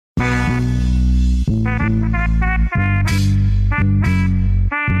Welcome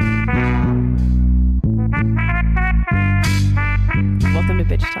to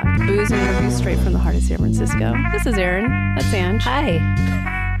Bitch Talk. Booze and interviews straight from the heart of San Francisco. This is Erin. That's Ange. Hi.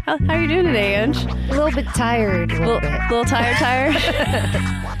 How are you doing today, Ange? A little bit tired. Little tired?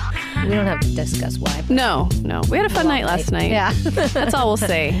 We don't have to discuss why. No. We had a fun night last night. Yeah. That's all we'll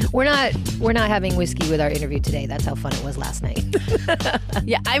say. We're not having whiskey with our interview today. That's how fun it was last night.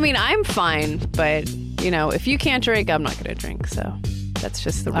 Yeah, I mean, I'm fine, but, if you can't drink, I'm not going to drink, so that's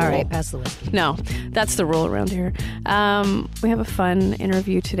just the rule. All right, pass the whiskey. No, that's the rule around here. We have a fun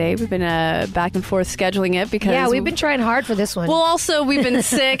interview today. We've been back and forth scheduling it because... Yeah, we've been trying hard for this one. Well, also, we've been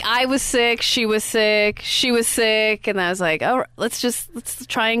sick. I was sick. She was sick. And I was like, oh, let's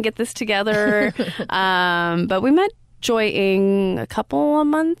try and get this together. But we met Joy Ng a couple of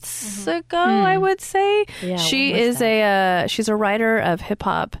months ago, I would say. Yeah, She's a writer of hip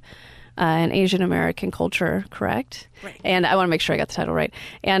hop and Asian American culture, correct? Right. And I want to make sure I got the title right.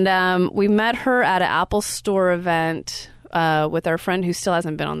 And we met her at an Apple Store event with our friend who still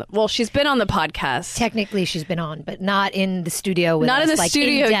hasn't been on she's been on the podcast. Technically, she's been on, but not in the studio with us. Not in the like,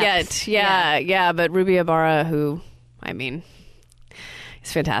 studio in depth. yet. Yeah. But Ruby Ibarra, who, I mean,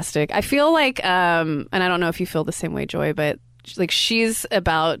 is fantastic. I feel like, and I don't know if you feel the same way, Joy, but like she's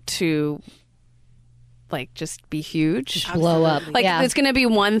about to just be huge. Just blow up. It's going to be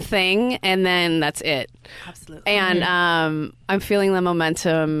one thing and then that's it. Absolutely. And I'm feeling the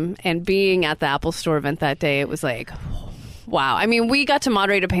momentum, and being at the Apple Store event that day, it was like, wow. I mean, we got to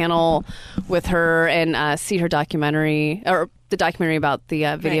moderate a panel with her and see her documentary, or the documentary about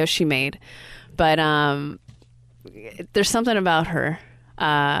the video she made. But there's something about her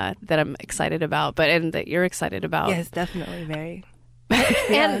that I'm excited about, and that you're excited about. Yes, definitely, very.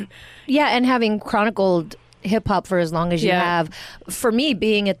 And having chronicled hip hop for as long as you have, for me,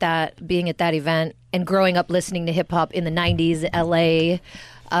 being at that event and growing up listening to hip hop in the 90s, LA,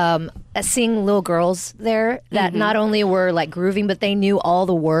 seeing little girls there that not only were like grooving, but they knew all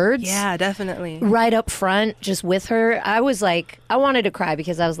the words. Yeah, definitely. Right up front, just with her, I was like, I wanted to cry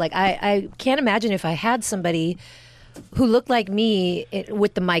because I was like, I can't imagine if I had somebody who looked like me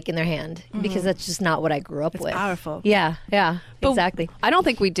with the mic in their hand, because that's just not what I grew up with. It's powerful. Yeah, But exactly. I don't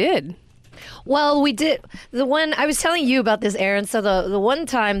think we did. Well, we did. The one I was telling you about this, Erin. So the one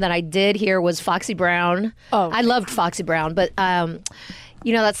time that I did hear was Foxy Brown. Oh, I loved Foxy Brown, but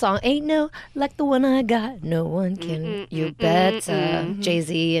you know that song, "Ain't No Like the One I Got, No One Can." You bet.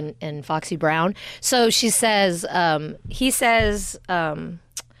 Jay-Z and Foxy Brown. So she says, he says.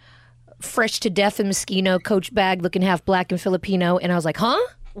 Fresh to death in Moschino, Coach bag, looking half black and Filipino. And I was like, huh?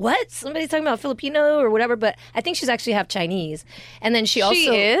 What? Somebody's talking about Filipino or whatever, but I think she's actually half Chinese. And then she also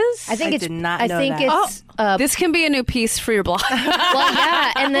is? I think I it's did not I know think that. it's This can be a new piece for your blog. well,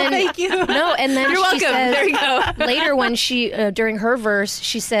 yeah, and then Thank you. No, and then You're she welcome. says There you go. later when she during her verse,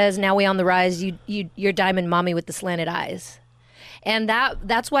 she says, "Now we on the rise, you're diamond mommy with the slanted eyes." And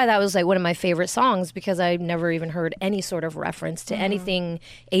that's why that was like one of my favorite songs, because I never even heard any sort of reference to anything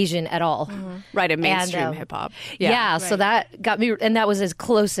Asian at all. Right, in mainstream hip hop. Yeah, so that got me, and that was as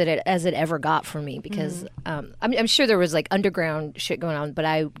close as it ever got for me, because I'm sure there was like underground shit going on, but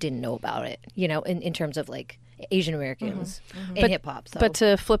I didn't know about it, in terms of like Asian Americans in hip hop. So. But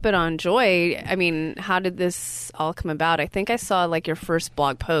to flip it on Joy, I mean, how did this all come about? I think I saw like your first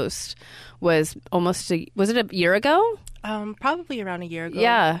blog post was was it a year ago? Probably around a year ago.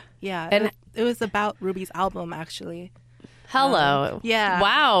 Yeah. Yeah. And it was about Ruby's album, actually. Hello. Yeah.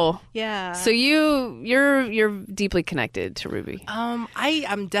 Wow. Yeah. So you're deeply connected to Ruby. I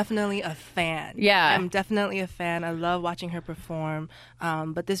am definitely a fan. Yeah. I'm definitely a fan. I love watching her perform.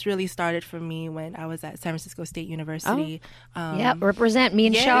 But this really started for me when I was at San Francisco State University. Represent me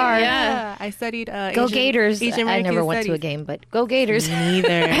and Shar. Yeah. I studied Go Gators. Asian I American never went to a Studies. game, but go Gators. Neither.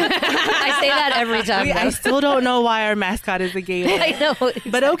 I say that every time. I still don't know why our mascot is a gator. I know.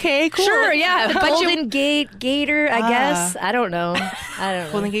 But okay, cool. Sure, yeah. But Golden Gate Gator, I guess. I don't know.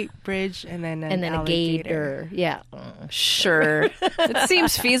 Golden Gate Bridge and then And then a gator. Yeah. Sure. It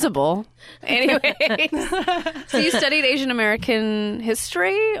seems feasible. Anyway. So you studied Asian American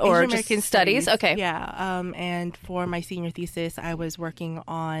history or Asian just American studies? Okay. Yeah. And for my senior thesis, I was working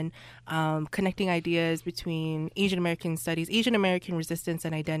on connecting ideas between Asian American studies, Asian American resistance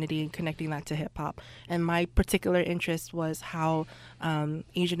and identity, and connecting that to hip hop. And my particular interest was how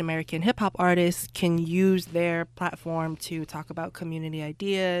Asian American hip hop artists can use their platform to talk about community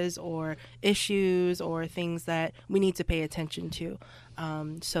ideas or issues or things that we need to pay attention to.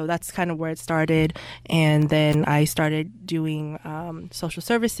 So that's kind of where it started. And then I started doing social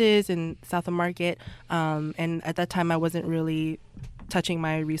services in South of Market. And at that time, I wasn't really touching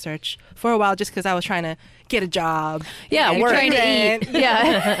my research for a while just because I was trying to get a job. Yeah, and work. trying to eat.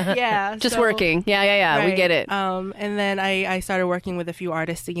 Yeah. Yeah. Just so- working. Yeah. We Right. get it. And then I started working with a few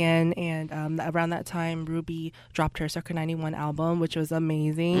artists again, and around that time, Ruby dropped her Circa 91 album, which was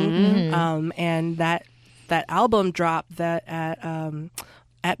amazing. And that album dropped that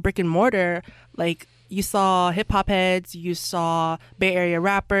at Brick and Mortar, like you saw hip hop heads, you saw Bay Area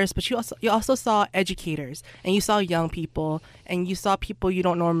rappers, but you also saw educators, and you saw young people, and you saw people you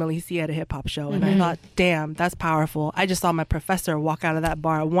don't normally see at a hip hop show. And I thought, damn, that's powerful. I just saw my professor walk out of that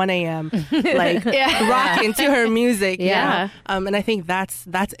bar at 1 a.m. like rocking to her music. Yeah. And I think that's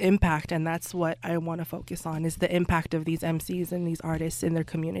impact, and that's what I want to focus on, is the impact of these MCs and these artists in their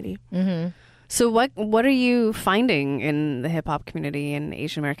community. So what are you finding in the hip hop community in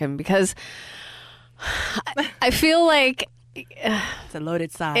Asian American? Because I feel like It's a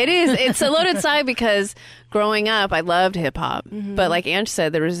loaded side. it is. It's a loaded side because growing up, I loved hip hop, but like Ange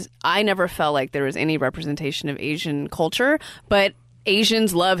said, I never felt like there was any representation of Asian culture, but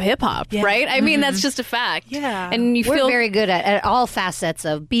Asians love hip hop, right? I mean, that's just a fact. Yeah. and you We're feel very good at all facets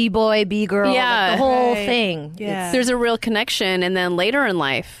of B-boy, B-girl, Yeah. like the whole Right. thing. Yeah. there's a real connection, and then later in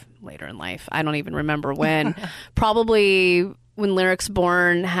life, I don't even remember when, probably when Lyrics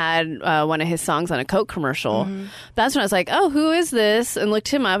Born had one of his songs on a Coke commercial. That's when I was like, oh, who is this? And looked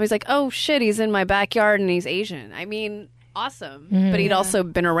him up. He's like, oh shit, he's in my backyard and he's Asian. I mean, awesome. But he'd also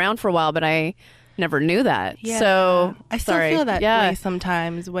been around for a while, but I never knew that. Yeah. So I still sorry. feel that Yeah. way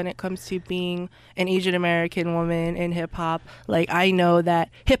sometimes when it comes to being an Asian American woman in hip hop. Like, I know that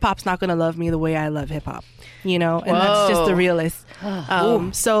hip hop's not going to love me the way I love hip hop, and that's just the Whoa. realist.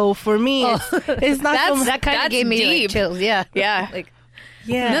 So for me, it's not so much. That kind of That's gave me like, deep. chills. Yeah. Yeah. Like,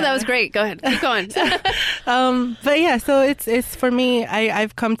 Yeah. No, that was great. Go ahead. Keep going. But yeah, so it's for me.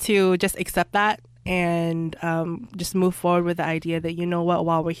 I've come to just accept that and just move forward with the idea that,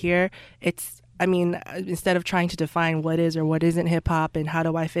 while we're here, instead of trying to define what is or what isn't hip hop and how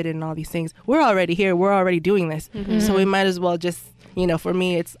do I fit in and all these things, we're already here. We're already doing this. So we might as well just, for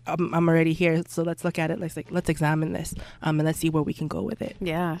me, it's I'm already here. So let's look at it. Let's examine this and let's see where we can go with it.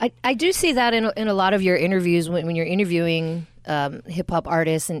 Yeah. I do see that in a lot of your interviews when you're interviewing hip hop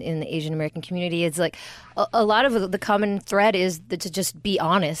artists in the Asian American community. It's like a lot of the common thread is to just be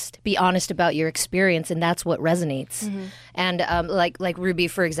honest about your experience, and that's what resonates. And like Ruby,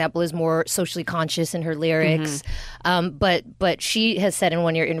 for example, is more socially conscious in her lyrics, but she has said in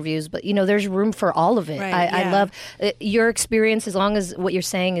one of your interviews, but there's room for all of it. Right, I yeah. love your experience, as long as what you're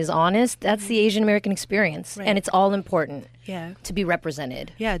saying is honest. That's the Asian American experience, and it's all important. Yeah. To be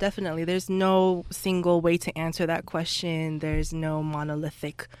represented. Yeah, definitely. There's no single way to answer that question. There's no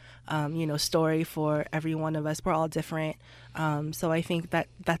monolithic, story for every one of us. We're all different. So I think that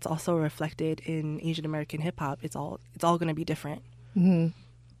that's also reflected in Asian American hip hop. It's all going to be different.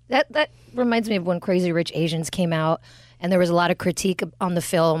 That reminds me of when Crazy Rich Asians came out, and there was a lot of critique on the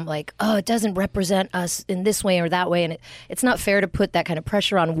film, like, oh, it doesn't represent us in this way or that way, and it's not fair to put that kind of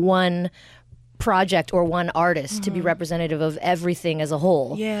pressure on one project or one artist to be representative of everything as a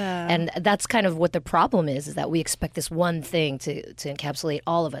whole. Yeah. And that's kind of what the problem is that we expect this one thing to encapsulate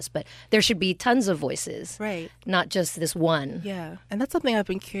all of us, but there should be tons of voices, Right. not just this one. Yeah. And that's something I've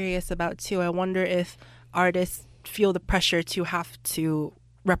been curious about too. I wonder if artists feel the pressure to have to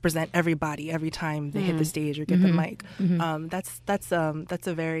represent everybody every time they hit the stage or get the mic. That's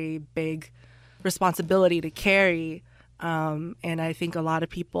a very big responsibility to carry. And I think a lot of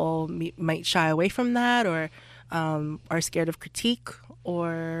people might shy away from that or are scared of critique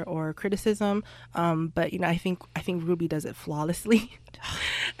or criticism. But I think Ruby does it flawlessly.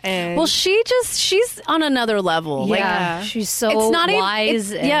 And Well, she's on another level. Yeah, she's so It's not even-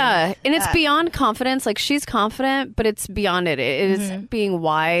 wise. and it's beyond confidence. Like, she's confident, but it's beyond it. It is being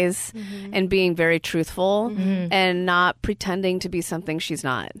wise and being very truthful and not pretending to be something she's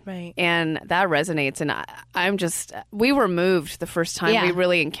not. Right. And that resonates. And we were moved the first time Yeah. we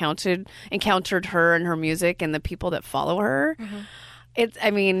really encountered her and her music and the people that follow her. It's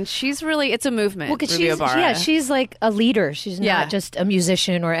a movement. Well, 'cause Ruby Ibarra. she's like a leader. She's Yeah. not just a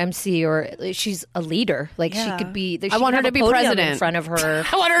musician or MC, or she's a leader. Like, she Yeah. could be. I want her to be president in front of her.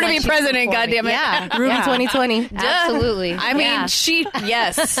 I want her to when be she's president, performing. goddammit. Yeah, Ruby yeah. 2020. Absolutely. I mean, Yeah.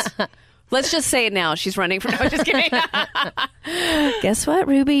 yes. Let's just say it now. She's running for. No, just kidding. Guess what,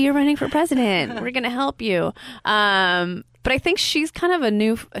 Ruby? You're running for president. We're going to help you. But I think she's kind of a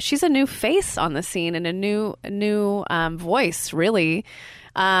new face on the scene and a new voice, really.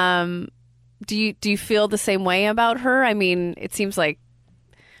 Do you feel the same way about her? I mean, it seems like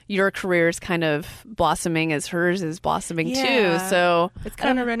your career is kind of blossoming as hers is blossoming too. So it's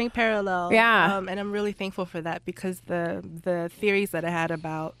kind of running parallel. Yeah. And I'm really thankful for that, because the theories that I had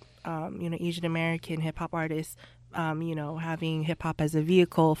about, Asian American hip hop artists, having hip hop as a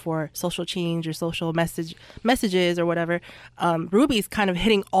vehicle for social change or social messages or whatever. Ruby's kind of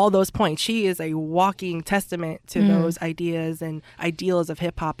hitting all those points. She is a walking testament to those ideas and ideals of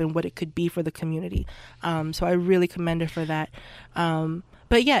hip hop and what it could be for the community. So I really commend her for that.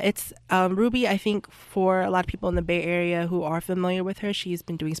 But yeah, it's Ruby, I think for a lot of people in the Bay Area who are familiar with her, she's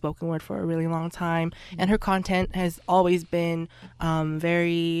been doing spoken word for a really long time. And her content has always been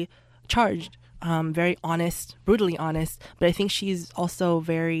very charged. Very honest, brutally honest, but I think she's also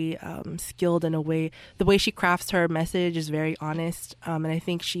very skilled in a way. The way she crafts her message is very honest, and I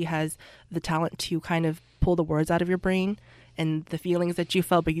think she has the talent to kind of pull the words out of your brain and the feelings that you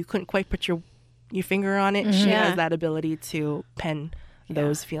felt, but you couldn't quite put your finger on it. She has that ability to pen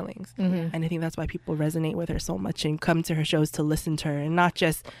those feelings, and I think that's why people resonate with her so much and come to her shows to listen to her, and not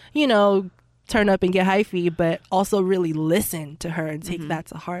just turn up and get hyphy, but also really listen to her and take that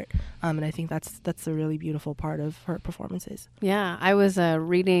to heart. And I think that's a really beautiful part of her performances. Yeah, I was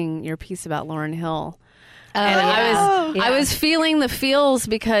reading your piece about Lauryn Hill. And I was feeling the feels,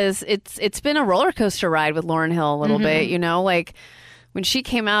 because it's been a roller coaster ride with Lauryn Hill a little bit, like when she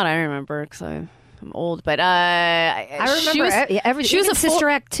came out, I remember, because I'm old, but I remember everything. She was a Sister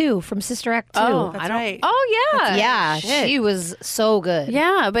Act 2 from Sister Act 2. Oh, That's right. Oh, yeah. Yeah, Shit. she was so good.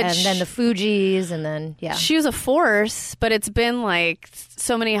 Yeah, but and then the Fugees, and then she was a force. But it's been like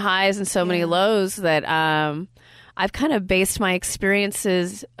so many highs and so many lows that I've kind of based my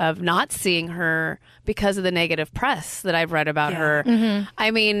experiences of not seeing her because of the negative press that I've read about her. I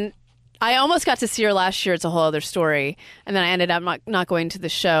mean, I almost got to see her last year. It's a whole other story, and then I ended up not going to the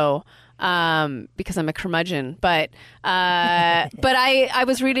show. Because I'm a curmudgeon, but I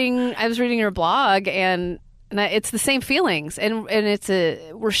was reading your blog, and it's the same feelings, and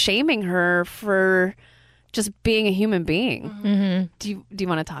we're shaming her for just being a human being. Do you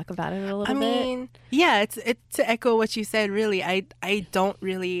want to talk about it a little bit? I mean, yeah, it's to echo what you said. Really, I don't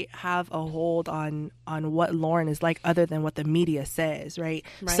really have a hold on what Lauryn is like other than what the media says, right?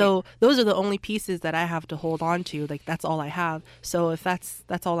 So those are the only pieces that I have to hold on to. Like, that's all I have. So if that's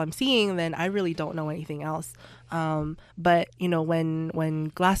all I'm seeing, then I really don't know anything else. But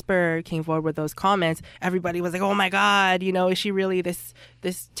when Glasper came forward with those comments, everybody was like, "Oh my God, is she really this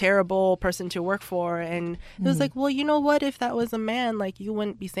terrible person to work for?" And it was like, well, you know what? If that was a man, like, you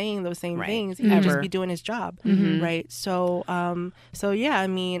wouldn't be saying those same things. He'd just be doing his job, right? So yeah, I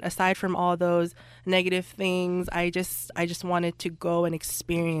mean, aside from all those negative things, I just wanted to go and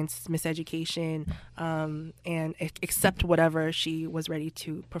experience Miseducation, and accept whatever she was ready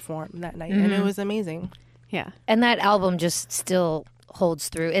to perform that night, and it was amazing. Yeah. And that album just still holds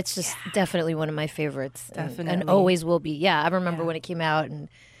through. It's just definitely one of my favorites. And always will be. Yeah, I remember when it came out and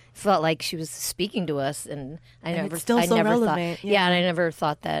felt like she was speaking to us, and it's still so relevant. And I never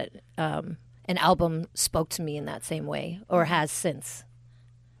thought that an album spoke to me in that same way, or has since.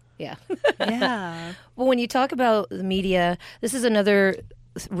 Yeah. Yeah. Well, when you talk about the media, this is another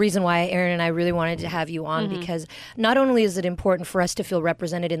reason why Erin and I really wanted to have you on, because not only is it important for us to feel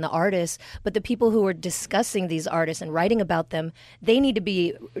represented in the artists, but the people who are discussing these artists and writing about them, they need to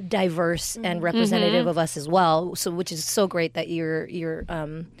be diverse and representative of us as well. So, which is so great that you're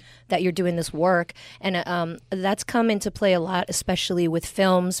doing this work, and that's come into play a lot, especially with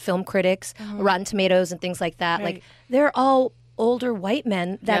film critics, Rotten Tomatoes, and things like that. Right. Like, they're all older white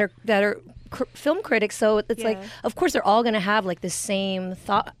men that are film critics, so it's like, of course, they're all going to have like the same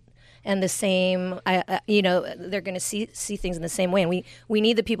thought and the same, they're going to see things in the same way, and we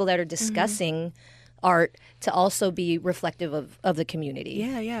need the people that are discussing art to also be reflective of the community.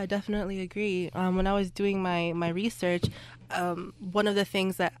 Yeah, I definitely agree. When I was doing my research, one of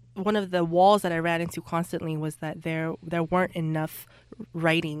the walls that I ran into constantly was that there weren't enough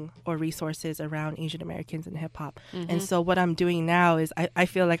writing or resources around Asian Americans in hip hop. And so what I'm doing now is I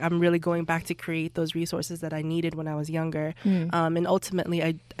feel like I'm really going back to create those resources that I needed when I was younger. And ultimately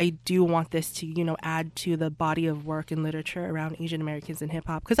I do want this to, add to the body of work and literature around Asian Americans in hip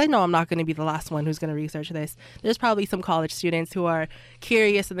hop, because I know I'm not going to be the last one who's going to research this. There's probably some college students who are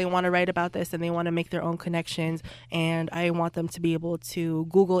curious and they want to write about this and they want to make their own connections, and I want them to be able to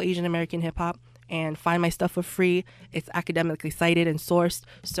Google Asian American hip hop and find my stuff for free. It's academically cited and sourced,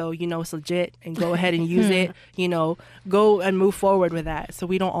 so it's legit, and go ahead and use it. Go and move forward with that, so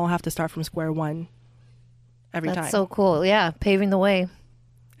we don't all have to start from square one every time. That's so cool. Yeah, paving the way.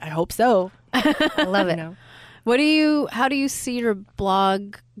 I hope so. I love it. How do you see your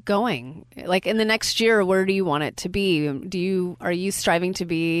blog going? Like in the next year, where do you want it to be? Are you striving to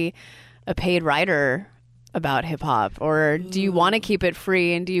be a paid writer about hip hop, or do you want to keep it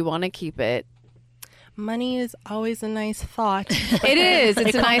free, and do you want to keep it? Money is always a nice thought. It is.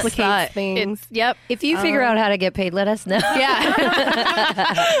 It's a nice thought. Things. Yep. If you figure out how to get paid, let us know. Yeah.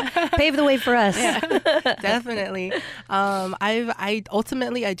 Pave the way for us. Definitely. I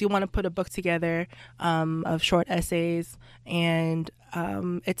ultimately I do want to put a book together of short essays, and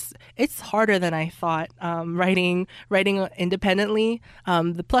it's harder than I thought. Writing independently.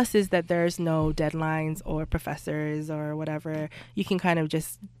 The plus is that there's no deadlines or professors or whatever. You can kind of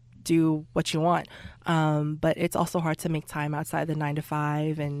just do what you want. But it's also hard to make time outside the 9 to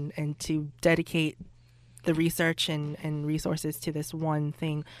 5 and to dedicate the research and resources to this one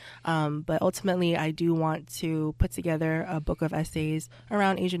thing. But ultimately, I do want to put together a book of essays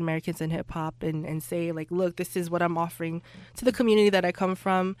around Asian Americans and hip hop and say, like, look, this is what I'm offering to the community that I come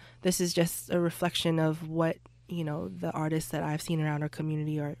from. This is just a reflection of what, the artists that I've seen around our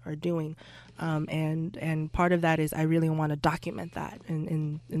community are doing. And part of that is I really want to document that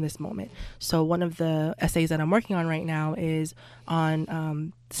in this moment. So one of the essays that I'm working on right now is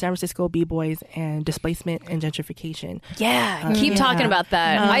on San Francisco B-boys and displacement and gentrification. Yeah, keep talking about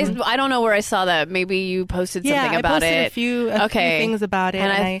that. I don't know where I saw that. Maybe you posted something about I posted it. a few things about it.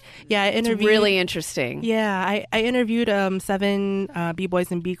 And I interviewed. It's really interesting. Yeah, I interviewed 7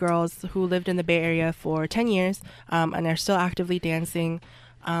 B-boys and B-girls who lived in the Bay Area for 10 years and are still actively dancing.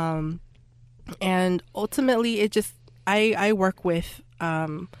 And ultimately, I work with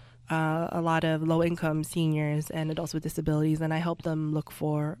a lot of low-income seniors and adults with disabilities, and I help them look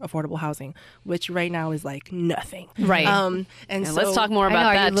for affordable housing, which right now is like nothing. Right. And so, let's talk more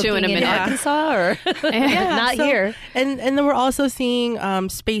about that too in a minute. Arkansas or not here. And then we're also seeing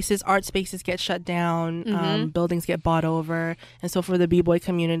art spaces get shut down, buildings get bought over. And so for the B-boy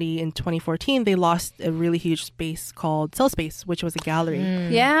community in 2014, they lost a really huge space called Cell Space, which was a gallery.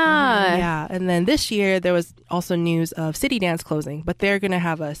 Yeah. Yeah. And then this year there was also news of City Dance closing, but they're going to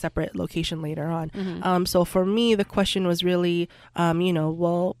have a separate location later on. So for me, the question was really,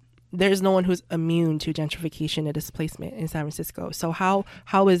 well, there's no one who's immune to gentrification and displacement in San Francisco. So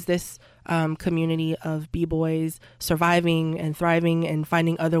how is this community of B-boys surviving and thriving and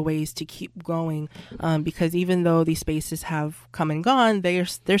finding other ways to keep going? Because even though these spaces have come and gone, they're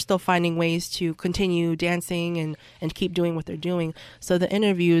still finding ways to continue dancing and keep doing what they're doing. So the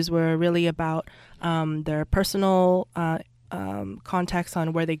interviews were really about their personal context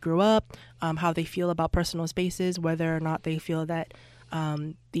on where they grew up, how they feel about personal spaces, whether or not they feel that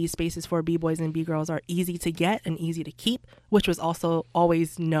these spaces for B-boys and B-girls are easy to get and easy to keep, which was also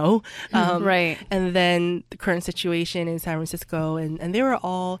always no. Right. And then the current situation in San Francisco, and they were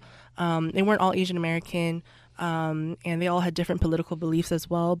all, they weren't all Asian American, and they all had different political beliefs as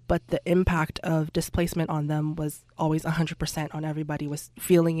well, but the impact of displacement on them was always 100% on everybody, was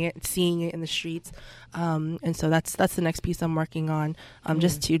feeling it, seeing it in the streets. And so that's the next piece I'm working on,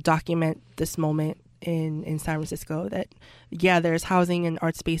 just to document this moment in San Francisco, that there's housing and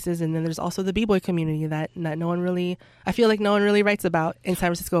art spaces, and then there's also the B-boy community that no one really writes about in San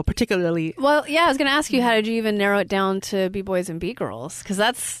Francisco particularly. Well, I was going to ask you, how did you even narrow it down to B-boys and B-girls? Because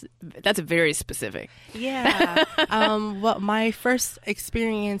that's very specific. Yeah. Well, my first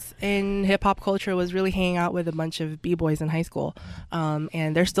experience in hip-hop culture was really hanging out with a bunch of B-boys in high school,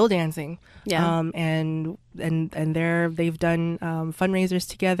 and they're still dancing. Yeah. And they've done fundraisers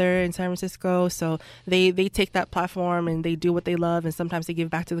together in San Francisco, so they take that platform and they do what they love, and sometimes they give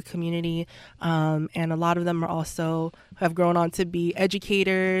back to the community, and a lot of them are also have grown on to be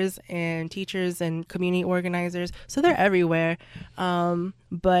educators and teachers and community organizers, so they're everywhere.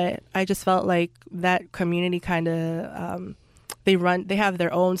 But I just felt like that community kind of they have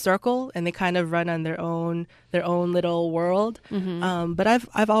their own circle and they kind of run on their own little world. But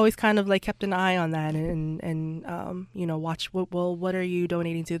I've always kind of like kept an eye on that and watch what are you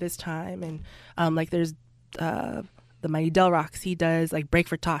donating to this time, and like there's the Mighty Del Rocks, he does like Break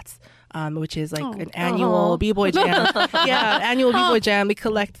for Tots, which is like an annual B-boy jam. Annual B-boy jam. They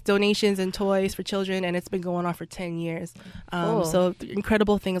collect donations and toys for children, and it's been going on for 10 years. So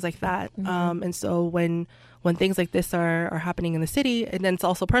incredible things like that. And so when things like this are happening in the city, and then it's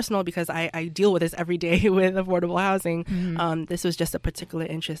also personal because I deal with this every day with affordable housing. This was just a particular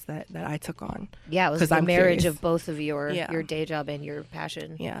interest that I took on. Yeah, it was the marriage of both of your day job and your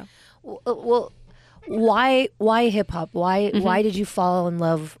passion. Yeah. Well, why hip hop? Why did you fall in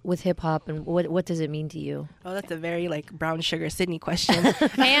love with hip hop, and what does it mean to you? Oh, that's a very like brown sugar Sydney question.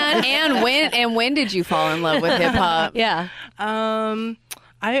 and when did you fall in love with hip hop? Yeah.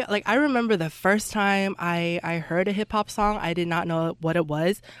 I remember the first time I heard a hip hop song, I did not know what it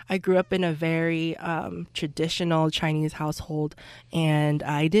was. I grew up in a very traditional Chinese household, and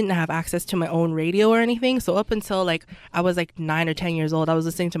I didn't have access to my own radio or anything. So up until like I was like 9 or 10 years old, I was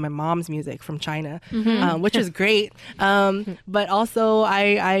listening to my mom's music from China, which was great. But also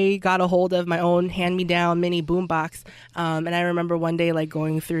I got a hold of my own hand-me-down mini boombox, and I remember one day like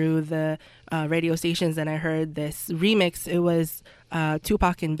going through the radio stations, and I heard this remix. It was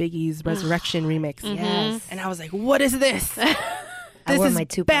Tupac and Biggie's Resurrection remix. Yes. And I was like, what is this? I This wore is my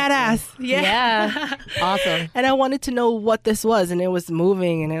Tupac badass. Yeah. Awesome. And I wanted to know what this was, and it was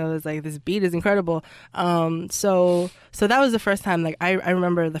moving, and it was like, this beat is incredible. So that was the first time, like, I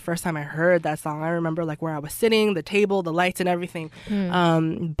remember the first time I heard that song. I remember like where I was sitting, the table, the lights and everything.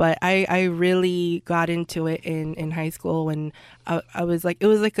 But I really got into it in high school when I was like, it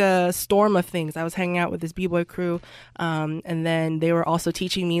was like a storm of things. I was hanging out with this b-boy crew, and then they were also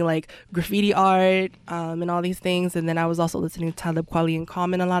teaching me like graffiti art, and all these things. And then I was also listening to Talib Kweli and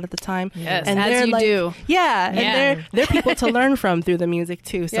Common a lot at the time. Yes, and as they're you like, do. Yeah, and Yeah. they're people to learn from through the music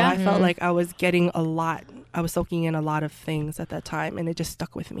too. So Yeah. I felt like I was getting a lot. I was soaking in a lot of things at that time, and it just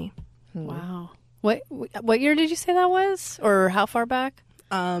stuck with me. Wow. What year did you say that was, or how far back?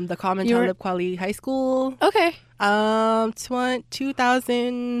 The Common You were- Talib Kweli High School, Okay.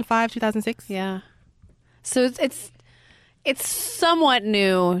 2005, 2006. Yeah. So it's somewhat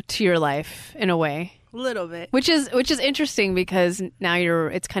new to your life in a way, A little bit. which is interesting because now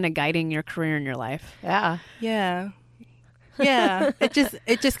it's kind of guiding your career in your life. Yeah. Yeah. Yeah.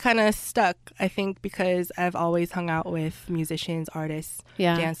 It just kind of stuck, I think, because I've always hung out with musicians, artists,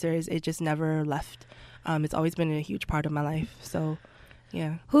 Yeah. dancers. It just never left. It's always been a huge part of my life. So,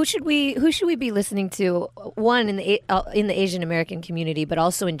 yeah. Who should we be listening to? One in the Asian American community, but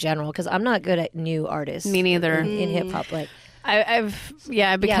also in general, because I'm not good at new artists. Me neither. in hip hop. Like, I've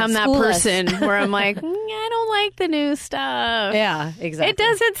become that school us. person where I'm like, I don't like the new stuff. yeah, exactly. It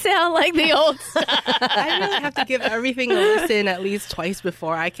doesn't sound like the old stuff. I really have to give everything a listen at least twice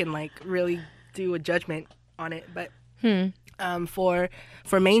before I can like really do a judgment on it. But for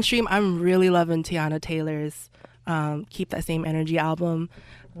mainstream, I'm really loving Tiana Taylor's "Keep That Same Energy" album.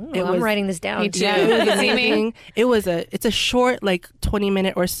 I'm writing this down. Me too. Yeah, it was You see me? amazing. It's a short, like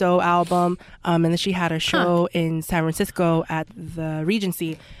 20-minute or so album, and then she had a show in San Francisco at the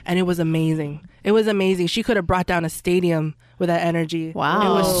Regency, and it was amazing. It was amazing. She could have brought down a stadium with that energy. Wow. It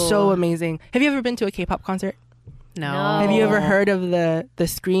was so amazing. Have you ever been to a K-pop concert? No. Have you ever heard of the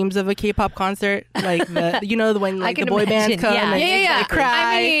screams of a K-pop concert? Like when like can the boy bands imagine. come Yeah. and Yeah, it's yeah. like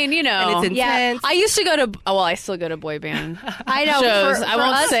cry. I mean, and it's Yeah. intense. I used to go to. Oh, well, I still go to boy band. I know. shows. For I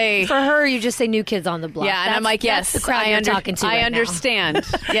won't us, say. For her, you just say New Kids on the Block. Yeah, and I'm That's- like, yes, that's the crowd you're talking to. I right now. understand.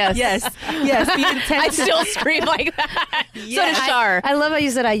 Yes, Yes, the intense. I still scream like that. So does Shar. I love how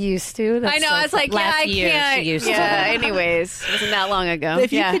you said I used to. That's I know. so I was like, yeah, last I year can't. She used Yeah. to. Anyways, it wasn't that long ago.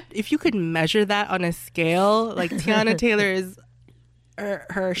 If you could measure that on a scale, like Tiana Taylor's,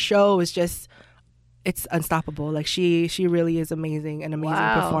 her show is just, it's unstoppable. Like she really is amazing, an amazing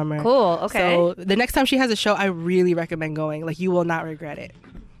Wow. performer. Cool. Okay. So the next time she has a show, I really recommend going. Like you will not regret it.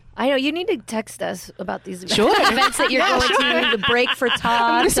 I know you need to text us about these Sure. events that you're going to, the break for talks.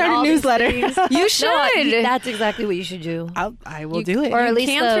 I'm gonna start and a all these newsletter. things. You should. No, that's exactly what you should do. I will do it. Or at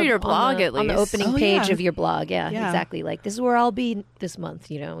least can through your on blog, the, at on the least. opening Oh, page yeah. of your blog. Yeah, Yeah. exactly. Like this is where I'll be this month.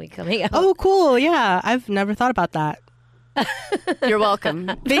 We coming out. Oh, cool. Yeah, I've never thought about that. You're welcome.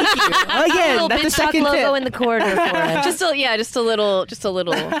 Thank you. Again, little that's the Bitch Talk second logo tip. in the corner for it. just a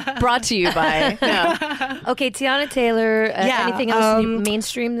little. Brought to you by. Yeah. Okay, Tiana Taylor. Yeah, Anything else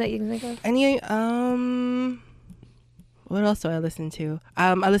mainstream that you can think of? Any what else do I listen to?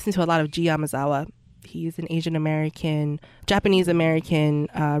 I listen to a lot of G Yamazawa. He's an Asian American, Japanese American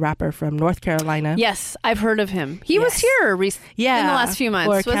rapper from North Carolina. Yes, I've heard of him. He was Yes. here in Yeah, the last few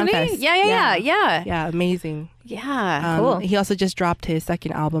months, for wasn't he? Campfest. Yeah. Yeah, amazing. Yeah. Cool. He also just dropped his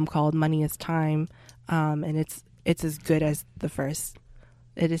second album called Money Is Time, and it's as good as the first.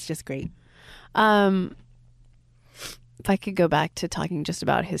 It is just great. If I could go back to talking just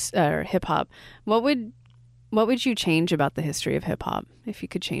about hip hop, what would you change about the history of hip hop if you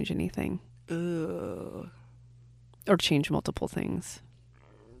could change anything? Ooh. Or change multiple things?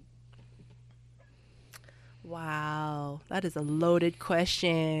 Wow, that is a loaded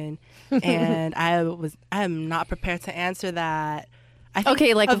question, and I'm not prepared to answer that. I think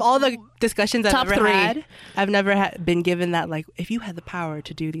Okay, like of all the discussions I've top ever three. had, I've never been given that. Like, if you had the power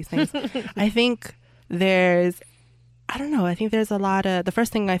to do these things, I think I don't know. I think there's a lot of. The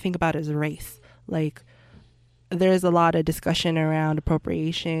first thing I think about is race. Like, there's a lot of discussion around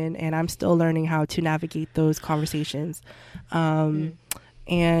appropriation, and I'm still learning how to navigate those conversations.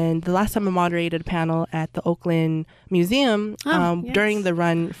 And the last time I moderated a panel at the Oakland Museum Yes. during the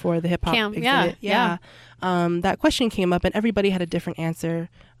run for the hip hop Camp, exhibit, yeah. that question came up, and everybody had a different answer.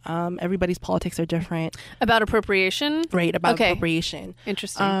 Everybody's politics are different, About appropriation? right? About Okay. appropriation.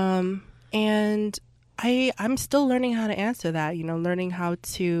 Interesting. And I'm still learning how to answer that, learning how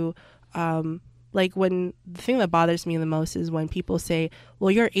to, like, when the thing that bothers me the most is when people say, well,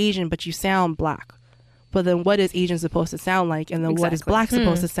 you're Asian, but you sound black. But then what is Asian supposed to sound like? And then what is Exactly. black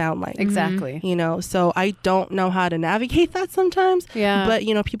supposed to sound like? Exactly. So I don't know how to navigate that sometimes. Yeah. But,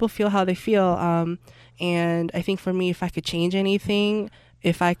 people feel how they feel. And I think for me, if I could change anything, I'm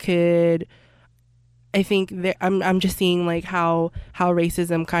just seeing like how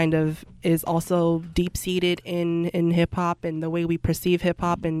racism kind of is also deep seated in hip hop and the way we perceive hip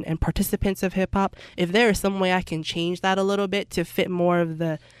hop and participants of hip hop. If there is some way I can change that a little bit to fit more of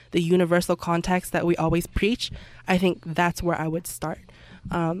the universal context that we always preach, I think that's where I would start.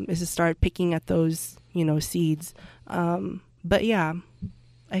 Is to start picking at those seeds. But yeah,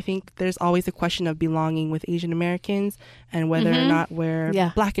 I think there's always a question of belonging with Asian Americans and whether or not we're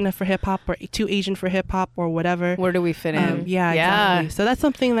black enough for hip hop or too Asian for hip hop or whatever. Where do we fit in? Yeah, exactly. So that's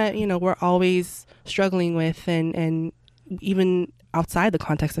something that, we're always struggling with and even outside the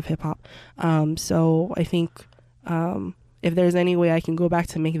context of hip hop. So I think if there's any way I can go back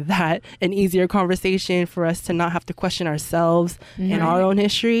to make that an easier conversation for us to not have to question ourselves and our own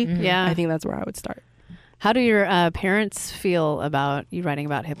history, I think that's where I would start. How do your parents feel about you writing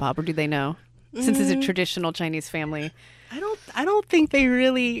about hip hop, or do they know? Since it's a traditional Chinese family. I don't think they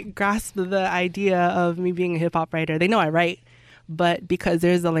really grasp the idea of me being a hip hop writer. They know I write, but because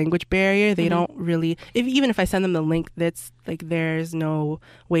there's a language barrier, they don't really. Even if I send them the link, that's like there's no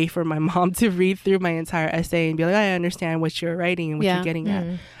way for my mom to read through my entire essay and be like, I understand what you're writing and what you're getting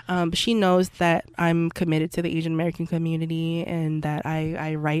at. But she knows that I'm committed to the Asian American community and that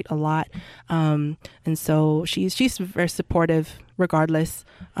I write a lot, and so she's very supportive regardless,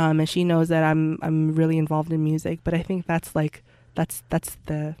 and she knows that I'm really involved in music. But I think that's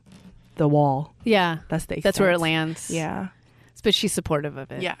the wall. Yeah, That's where it lands. Yeah. But she's supportive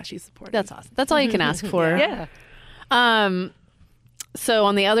of it. Yeah, she's supportive. That's awesome. That's all you can ask for. Yeah. So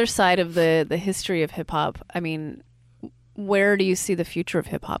on the other side of the history of hip hop, I mean, where do you see the future of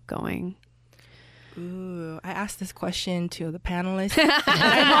hip hop going? Ooh, I asked this question to the panelists that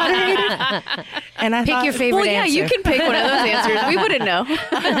I moderated, and I Pick thought, your favorite Yeah, answer. you can pick one of those answers. We wouldn't know.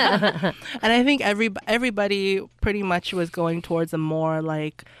 and I think everybody pretty much was going towards a more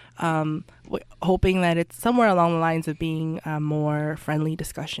like hoping that it's somewhere along the lines of being more friendly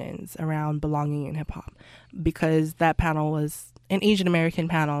discussions around belonging in hip hop, because that panel was an Asian American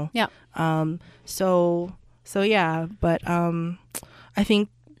panel. Yeah. So yeah, but I think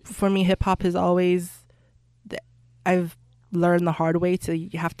for me, hip hop is always. I've learned the hard way to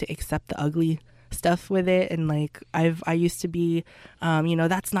you have to accept the ugly stuff with it, and like I used to be,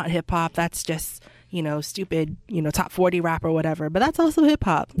 that's not hip hop. That's just stupid, top 40 rap or whatever. But that's also hip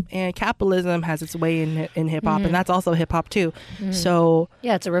hop, and capitalism has its way in hip hop, and that's also hip hop too. So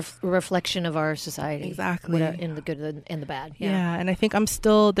Yeah, it's a reflection of our society. Exactly. In the good and the bad. yeah, and I think there's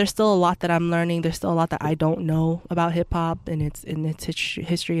still a lot that I'm learning. There's still a lot that I don't know about hip hop and its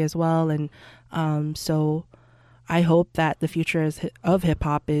history as well, and so I hope that the future of hip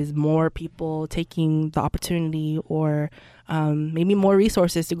hop is more people taking the opportunity or maybe more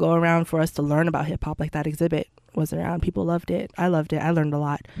resources to go around for us to learn about hip hop. Like that exhibit was around. People loved it. I loved it. I learned a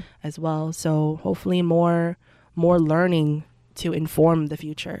lot as well. So hopefully more learning to inform the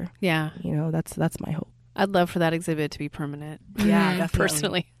future. Yeah. That's my hope. I'd love for that exhibit to be permanent. Yeah, definitely.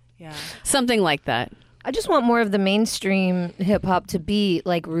 Personally. Yeah. Something like that. I just want more of the mainstream hip hop to be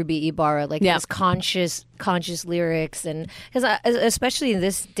like Ruby Ibarra, like Yeah. this conscious lyrics, and because especially in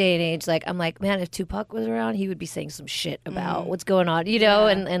this day and age, like I'm like, man, if Tupac was around, he would be saying some shit about what's going on,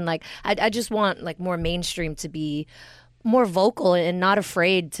 and like I just want like more mainstream to be more vocal and not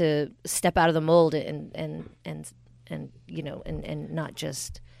afraid to step out of the mold and not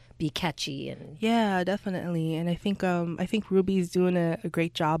just be catchy and Yeah, definitely. And I think Ruby's doing a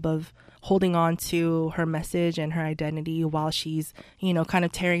great job of holding on to her message and her identity while she's, kind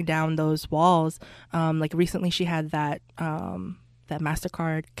of tearing down those walls. Like recently she had that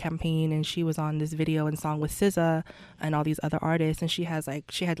MasterCard campaign, and she was on this video and song with SZA and all these other artists, and she had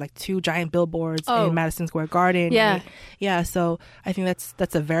like 2 giant billboards in Madison Square Garden. Yeah. Right? Yeah. So I think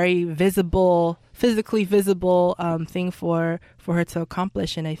that's a very physically visible thing for her to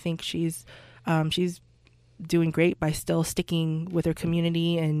accomplish, and I think she's doing great by still sticking with her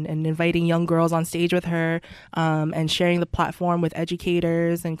community and inviting young girls on stage with her, and sharing the platform with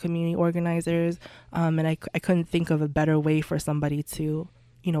educators and community organizers. And I couldn't think of a better way for somebody to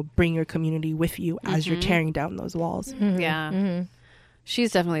bring your community with you as you're tearing down those walls. Yeah.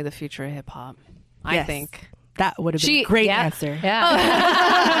 She's definitely the future of hip hop, I Yes. think. That would have been a great answer.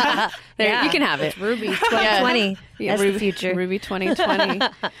 Yeah. There, you can have it. Ruby 2020. Yeah, That's Ruby, the future. Ruby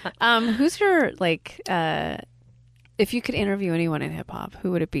 2020. Who's your, like, if you could interview anyone in hip hop,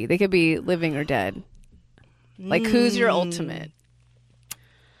 who would it be? They could be living or dead. Like, who's your ultimate?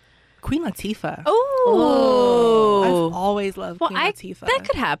 Queen Latifah. Oh. I've always loved Queen Latifah. That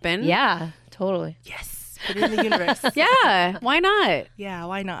could happen. Yeah, totally. Yes. Put it in the universe. Yeah. Why not? Yeah,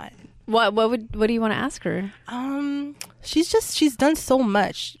 why not? What do you want to ask her? She's done so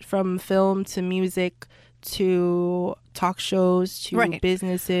much, from film to music to talk shows to Right.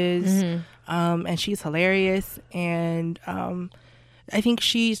 businesses. And she's hilarious, and I think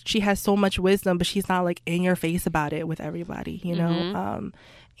she has so much wisdom, but she's not like in your face about it with everybody, you know.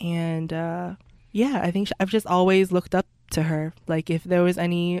 I think I've just always looked up to her. Like, if there was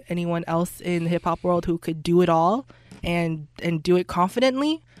anyone else in the hip hop world who could do it all and do it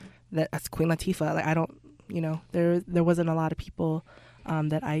confidently, that's Queen Latifah. Like, I don't, there wasn't a lot of people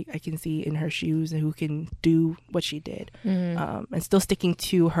that I can see in her shoes and who can do what she did, and still sticking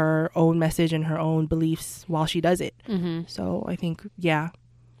to her own message and her own beliefs while she does it. So I think,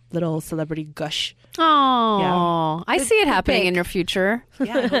 little celebrity gush. Oh, Yeah. I see it happening pick. in your future.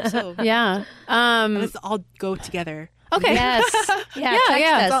 Yeah, I hope so. Yeah. Let's all go together. Okay. Yes. Yeah.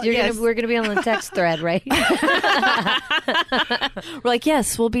 Text yeah. us. We're gonna be on the text thread, right? We're like,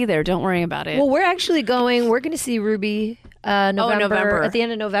 yes, we'll be there. Don't worry about it. Well, we're actually going. We're going to see Ruby November. at the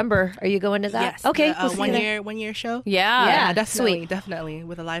end of November. Are you going to that? Yes. Okay. The, we'll see you there. 1 year show. yeah. Yeah. Definitely, sweet. definitely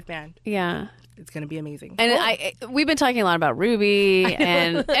with a live band. Yeah. It's gonna be amazing. And we've been talking a lot about Ruby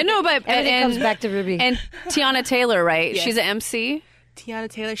and no, but Everything comes back to Ruby. and Tiana Taylor, right? Yes. She's an MC. Tiana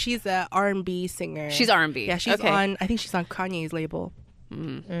Taylor, she's a R&B singer. She's R&B. Yeah, she's Okay. I think she's on Kanye's label.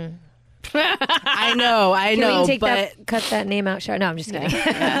 I know, Can we but cut that name out? Sure. No, I'm just kidding.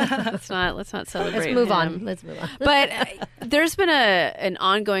 Let's not celebrate. Let's move him. on. Let's move on. But there's been an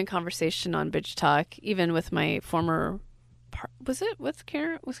ongoing conversation on Bitch Talk, even with my former. Was it with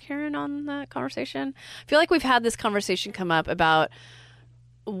Karen? Was Karen on that conversation? I feel like we've had this conversation come up about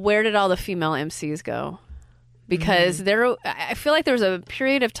where did all the female MCs go? Because I feel like there was a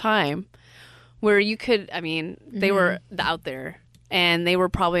period of time where you could. I mean, they were out there and they were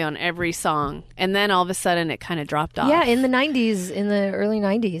probably on every song, and then all of a sudden it kind of dropped off. Yeah, in the 90s, in the early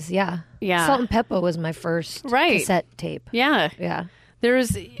 90s. Yeah. Yeah. Salt and Pepper was my first cassette tape. Yeah. Yeah. There was,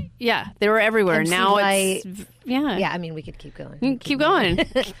 they were everywhere. MC Now Lyte. it's, yeah. Yeah, I mean, we could keep going. You can keep going.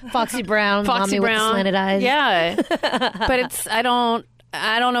 Foxy Brown, Foxy Mommy Brown. with the slanted eyes. Yeah. But it's, I don't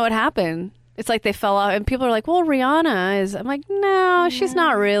know what happened. It's like they fell off, and people are like, well, Rihanna is, I'm like, no, she's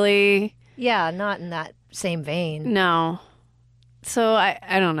not really. Yeah, not in that same vein. No. So I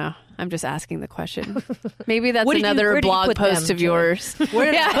don't know. I'm just asking the question. Maybe that's Where do another you blog put post them, of Joy? yours.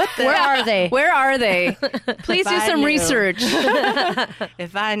 where did I put them? Where are they? Where are they? Please do I some knew. research.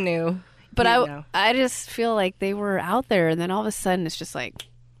 If I knew, But you'd know. I just feel like they were out there, and then all of a sudden it's just like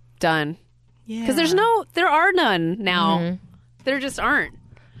done. Yeah, Because there are none now. There just aren't.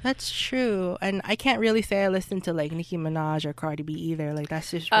 that's true. And I can't really say I listen to like Nicki Minaj or Cardi B either. Like,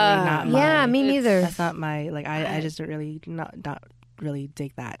 that's just really not my. Yeah, me neither. That's not my like. I just don't really not really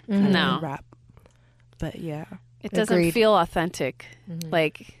dig that kind Mm-hmm. No. of rap. But yeah, It doesn't Agreed. feel authentic.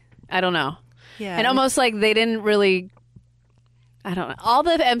 Like, I don't know. yeah, And almost like they didn't really, I don't know. All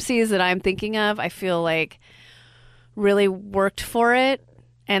the MCs that I'm thinking of, I feel like really worked for it.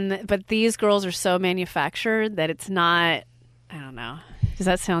 But these girls are so manufactured that it's not, I don't know. Does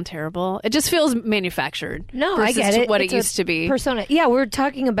that sound terrible? It just feels manufactured. No, I versus get it. what It's it a used to be. Persona. Yeah, we're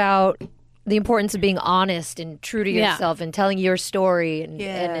talking about the importance of being honest and true to Yeah. yourself and telling your story. And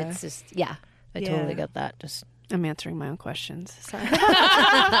Yeah. it's just, yeah, I Yeah. totally get that. Just I'm answering my own questions. Sorry.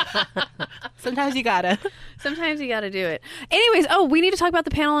 sometimes you gotta. Sometimes you got to do it. Anyways, we need to talk about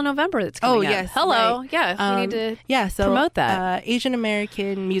the panel in November that's coming up. yes, Hello. right. Yeah, we need to so promote that. Asian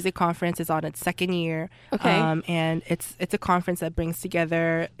American Music Conference is on its second year. Okay. And it's a conference that brings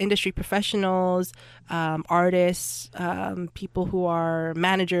together industry professionals, artists, people who are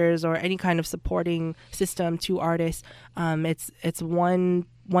managers or any kind of supporting system to artists. It's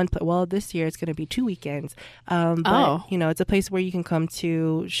well, this year it's going to be 2 weekends. But it's a place where you can come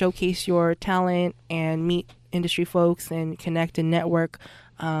to showcase your talent and meet industry folks and connect and network.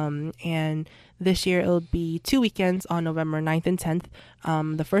 And this year it'll be 2 weekends on November 9th and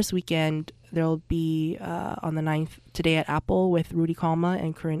 10th. The first weekend there'll be on the 9th Today at Apple with Rudy Kalma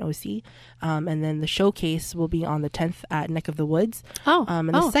and Corinne O.C. And then the showcase will be on the 10th at Neck of the Woods. And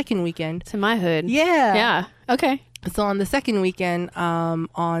the second weekend, It's in my hood. yeah. Yeah. Okay. So on the second weekend,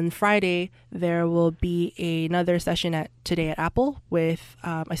 on Friday, there will be another session at Today at Apple with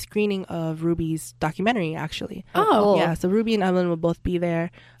a screening of Ruby's documentary, actually. Oh, cool. Yeah, so Ruby and Evelyn will both be there.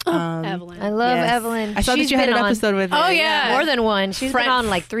 Evelyn. I love Yes. Evelyn. I saw She's that you had been an on episode with her. Oh, yeah. more than one. She's Friend- been on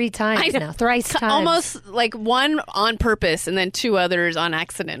like 3 times I- now, thrice times. Almost like one on purpose and then 2 others on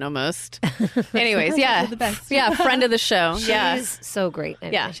accident almost. Anyways, yeah. the best. Yeah, friend of the show. She's Yeah. so great.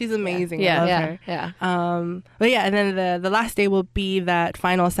 Anyway. Yeah. She's amazing. Yeah. I love Yeah, her. yeah. But yeah, and then the last day will be that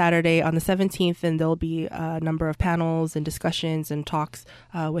final Saturday on the 17th, and there'll be a number of panels and discussions and talks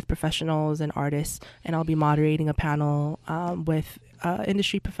with professionals and artists, and I'll be moderating a panel with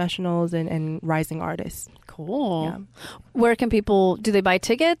industry professionals and rising artists. Cool. Yeah. Where can people, do they buy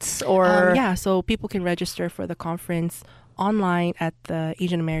tickets or? Yeah, so people can register for the conference online at the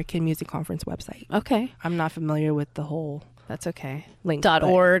Asian American Music Conference website. Okay. I'm not familiar with the whole That's okay. link. but-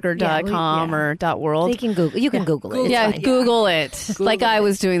 .org or Yeah, .com yeah. or .world. They can Google. You can Google it. It's Yeah, fine. Google it, like I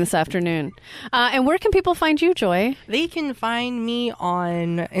was doing this afternoon. And where can people find you, Joy? They can find me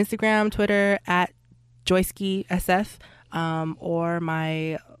on Instagram, Twitter at JoyskiSF, or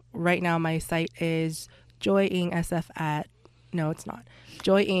right now my site is joyingsf at, no, it's not,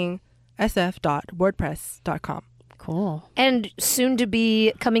 joyingsf.wordpress.com. Cool. And soon to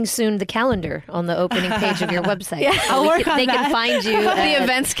be coming soon, the calendar on the opening page of your website. Yeah, I'll work on They that. can find you The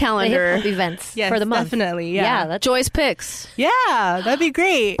events calendar. hip-hop events Yes, for the month. definitely, yeah. that's Joy's Picks. Yeah, that'd be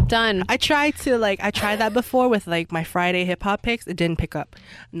great. Done. I tried that before with like my Friday hip hop picks. It didn't pick up.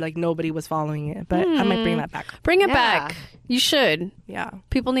 Like nobody was following it, but I might bring that back. Bring it Yeah. back. You should. Yeah.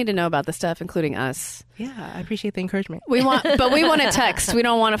 People need to know about this stuff, including us. Yeah, I appreciate the encouragement. We want a text. We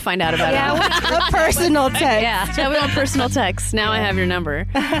don't want to find out about it. A personal text. Yeah, we want personal text. Now I have your number.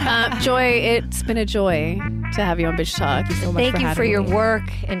 Joy, it's been a joy to have you on Bitch Talk. So much Thank you for having your me. work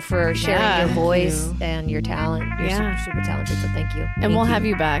and for sharing Yeah. your Thank voice you. and your talent. You're Yeah. super, super talented, so thank you. And we'll have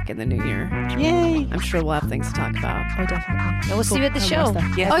you back in the new year. Yay. I'm sure we'll have things to talk about. Oh, definitely. And we'll see you at the show.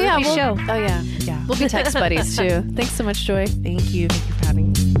 Yeah. Oh yeah, Ruby show. Oh yeah, Yeah. we'll be text buddies too. Thanks so much, Joy. Thank you. Thank you for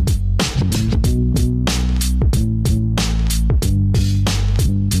having me.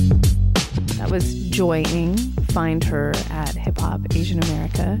 That was Joy Ng. Find her at Hip Hop Asian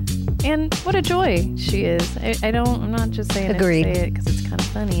America. And what a joy she is. I'm not just saying Agreed. it to say it because it's kind of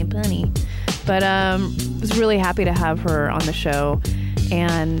funny and punny. But was really happy to have her on the show.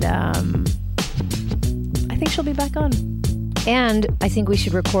 And I think she'll be back on. And I think we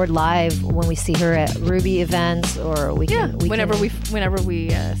should record live when we see her at Ruby events, or we can. Whenever we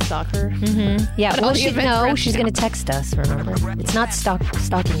stalk her. Yeah, all well, the events around she's town. going to text us. Remember, it's not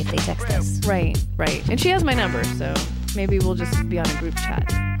stalking if they text us. Right. And she has my number, so maybe we'll just be on a group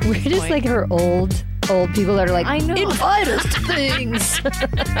chat. We're just like her old people that are like, I know. invite us to things.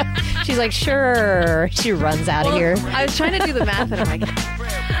 She's like, sure. She runs out of here. I was trying to do the math, and I'm like,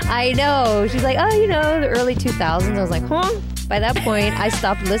 I know. She's like, the early 2000s. I was like, huh? By that point, I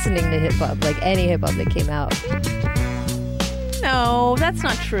stopped listening to hip hop, like any hip hop that came out. no, that's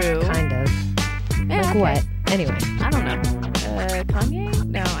not true. Kind of. Yeah, Like okay. what? Anyway. I don't know. Kanye?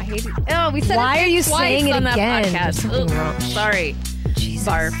 No, I hate it. Oh, we said Why it are you twice saying it on that again? podcast. There's something Ugh, wrong. Sorry. Jesus.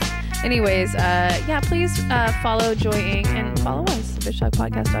 Barf. Anyways, please follow Joy Ng and follow us at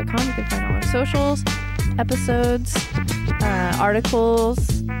bitchtalkpodcast.com. You can find all our socials, episodes,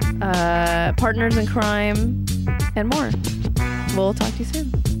 articles, partners in crime, and more. We'll talk to you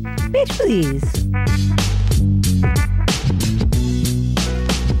soon. Bitch, please.